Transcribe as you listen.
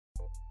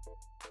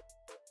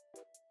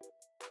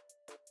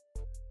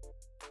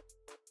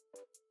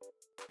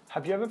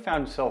Have you ever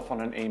found yourself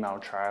on an email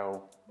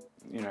trail,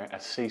 a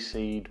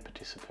CC'd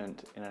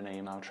participant in an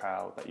email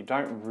trail that you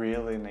don't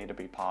really need to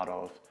be part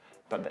of,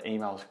 but the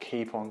emails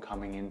keep on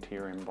coming into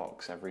your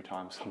inbox every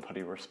time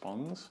somebody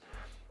responds?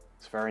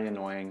 It's very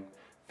annoying,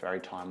 very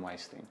time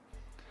wasting.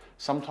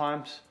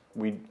 Sometimes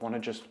we want to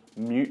just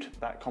mute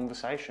that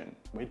conversation.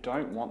 We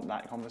don't want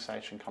that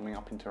conversation coming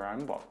up into our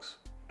inbox.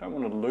 We don't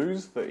want to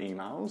lose the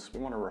emails.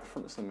 We want to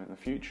reference them in the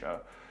future,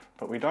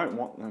 but we don't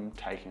want them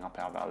taking up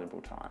our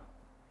valuable time.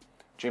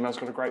 Gmail's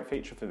got a great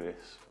feature for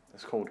this.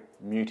 It's called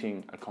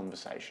muting a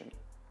conversation.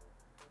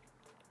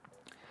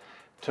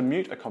 To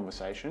mute a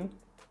conversation,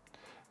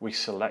 we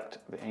select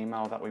the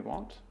email that we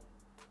want.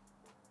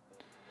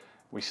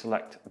 We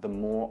select the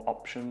More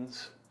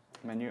Options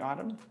menu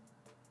item,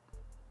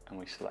 and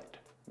we select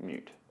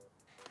Mute.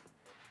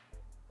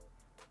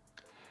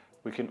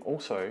 We can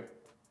also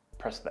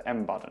press the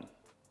M button.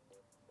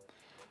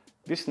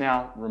 This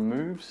now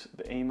removes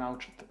the email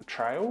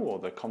trail or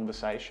the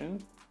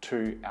conversation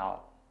to our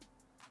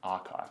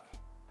archive.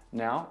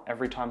 Now,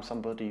 every time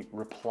somebody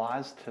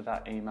replies to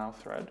that email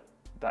thread,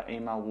 that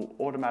email will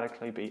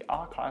automatically be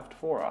archived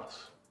for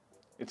us.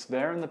 It's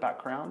there in the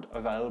background,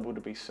 available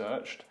to be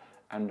searched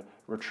and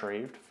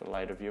retrieved for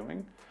later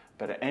viewing,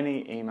 but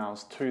any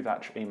emails to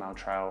that email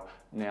trail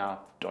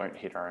now don't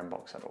hit our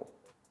inbox at all.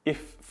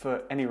 If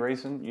for any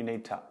reason you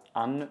need to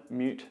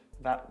unmute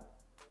that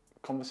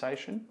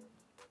conversation,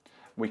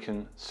 we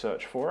can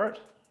search for it.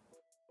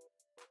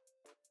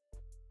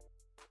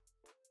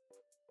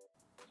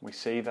 We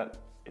see that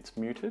it's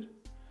muted.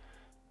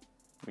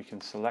 We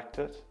can select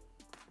it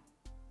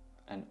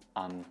and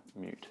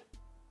unmute.